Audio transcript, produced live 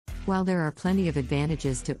While there are plenty of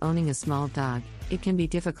advantages to owning a small dog, it can be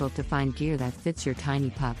difficult to find gear that fits your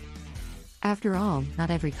tiny pup. After all,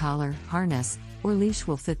 not every collar, harness, or leash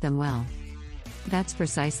will fit them well. That's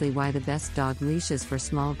precisely why the best dog leashes for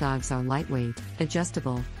small dogs are lightweight,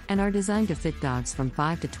 adjustable, and are designed to fit dogs from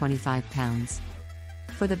 5 to 25 pounds.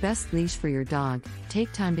 For the best leash for your dog,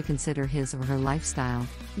 take time to consider his or her lifestyle,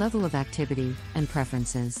 level of activity, and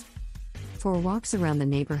preferences. For walks around the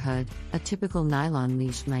neighborhood, a typical nylon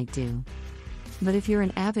leash might do. But if you're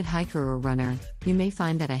an avid hiker or runner, you may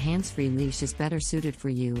find that a hands-free leash is better suited for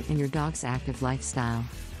you and your dog's active lifestyle.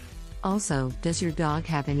 Also, does your dog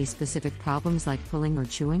have any specific problems like pulling or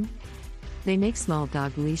chewing? They make small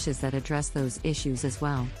dog leashes that address those issues as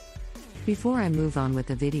well. Before I move on with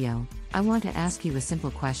the video, I want to ask you a simple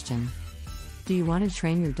question. Do you want to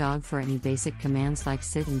train your dog for any basic commands like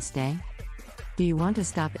sit and stay? Do you want to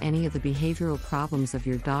stop any of the behavioral problems of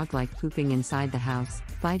your dog like pooping inside the house,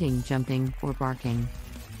 biting, jumping, or barking?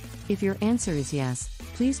 If your answer is yes,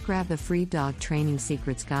 please grab the free Dog Training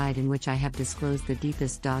Secrets Guide in which I have disclosed the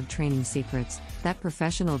deepest dog training secrets that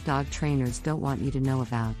professional dog trainers don't want you to know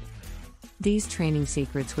about. These training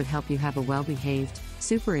secrets would help you have a well-behaved,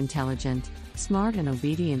 super intelligent, smart and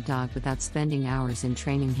obedient dog without spending hours in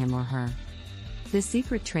training him or her. The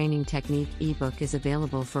Secret Training Technique ebook is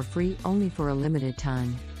available for free only for a limited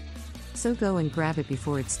time. So go and grab it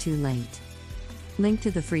before it's too late. Link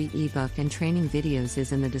to the free ebook and training videos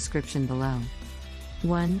is in the description below.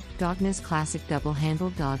 1. Dogness Classic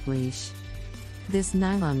Double-Handled Dog Leash. This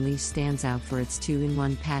nylon leash stands out for its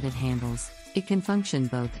 2-in-1 padded handles. It can function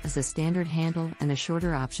both as a standard handle and a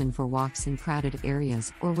shorter option for walks in crowded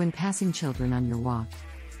areas or when passing children on your walk.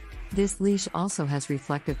 This leash also has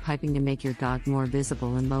reflective piping to make your dog more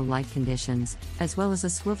visible in low light conditions, as well as a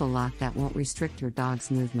swivel lock that won't restrict your dog's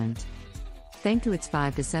movement. Thanks to its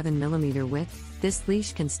 5 to 7 mm width, this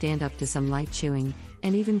leash can stand up to some light chewing,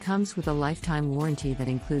 and even comes with a lifetime warranty that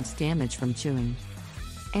includes damage from chewing.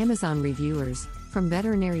 Amazon reviewers, from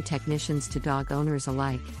veterinary technicians to dog owners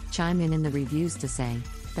alike, chime in the reviews to say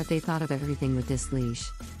that they thought of everything with this leash.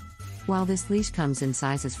 While this leash comes in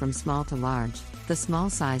sizes from small to large, the small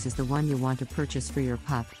size is the one you want to purchase for your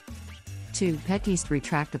pup. 2. Petiste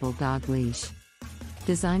Retractable Dog Leash.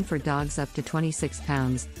 Designed for dogs up to 26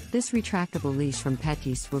 pounds, this retractable leash from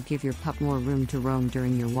Petiste will give your pup more room to roam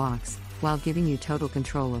during your walks, while giving you total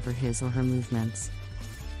control over his or her movements.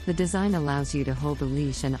 The design allows you to hold the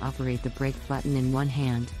leash and operate the brake button in one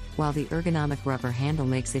hand, while the ergonomic rubber handle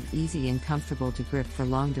makes it easy and comfortable to grip for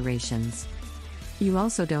long durations. You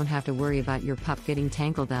also don't have to worry about your pup getting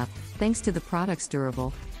tangled up, thanks to the product's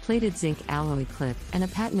durable, plated zinc alloy clip and a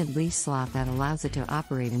patented leash slot that allows it to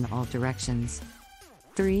operate in all directions.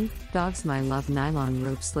 3. Dogs My Love Nylon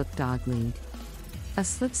Rope Slip Dog Lead. A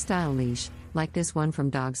slip-style leash, like this one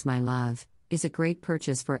from Dogs My Love, is a great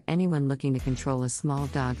purchase for anyone looking to control a small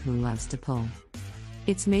dog who loves to pull.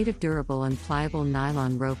 It's made of durable and pliable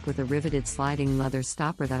nylon rope with a riveted sliding leather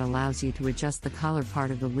stopper that allows you to adjust the collar part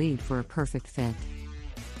of the lead for a perfect fit.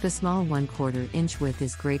 The small 1/4 inch width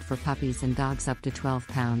is great for puppies and dogs up to 12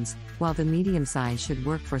 pounds, while the medium size should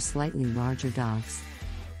work for slightly larger dogs.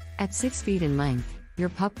 At 6 feet in length, your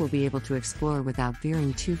pup will be able to explore without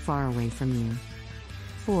veering too far away from you.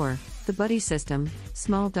 4. The Buddy System,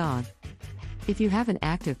 Small Dog. If you have an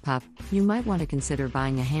active pup, you might want to consider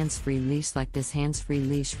buying a hands-free leash like this hands-free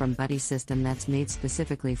leash from Buddy System that's made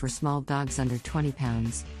specifically for small dogs under 20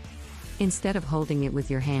 pounds. Instead of holding it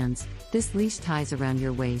with your hands, this leash ties around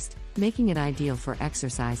your waist, making it ideal for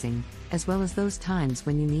exercising, as well as those times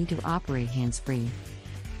when you need to operate hands-free.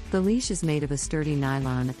 The leash is made of a sturdy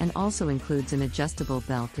nylon and also includes an adjustable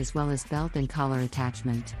belt as well as belt and collar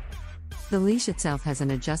attachment. The leash itself has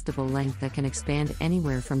an adjustable length that can expand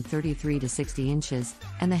anywhere from 33 to 60 inches,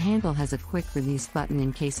 and the handle has a quick release button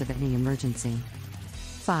in case of any emergency.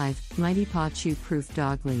 5. Mighty Paw Chew-Proof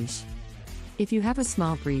Dog Leash. If you have a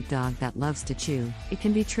small breed dog that loves to chew, it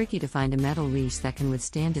can be tricky to find a metal leash that can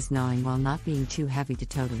withstand his gnawing while not being too heavy to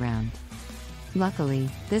tote around. Luckily,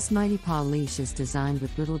 this Mighty Paw leash is designed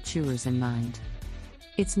with little chewers in mind.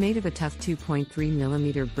 It's made of a tough 2.3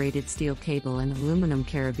 mm braided steel cable and aluminum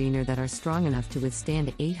carabiner that are strong enough to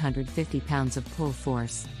withstand 850 pounds of pull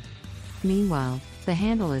force. Meanwhile, the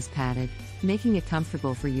handle is padded, making it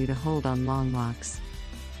comfortable for you to hold on long walks.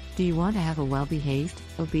 Do you want to have a well-behaved,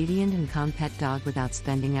 obedient and calm pet dog without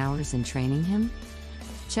spending hours in training him?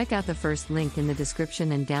 Check out the first link in the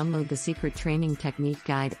description and download the Secret Training Technique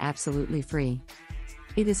Guide absolutely free.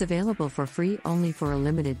 It is available for free only for a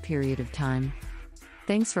limited period of time.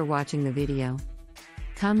 Thanks for watching the video.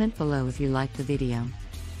 Comment below if you liked the video.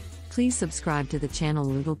 Please subscribe to the channel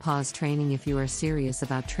Little Paws Training if you are serious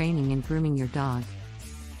about training and grooming your dog.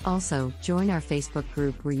 Also, join our Facebook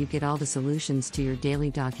group where you get all the solutions to your daily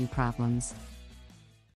doggy problems.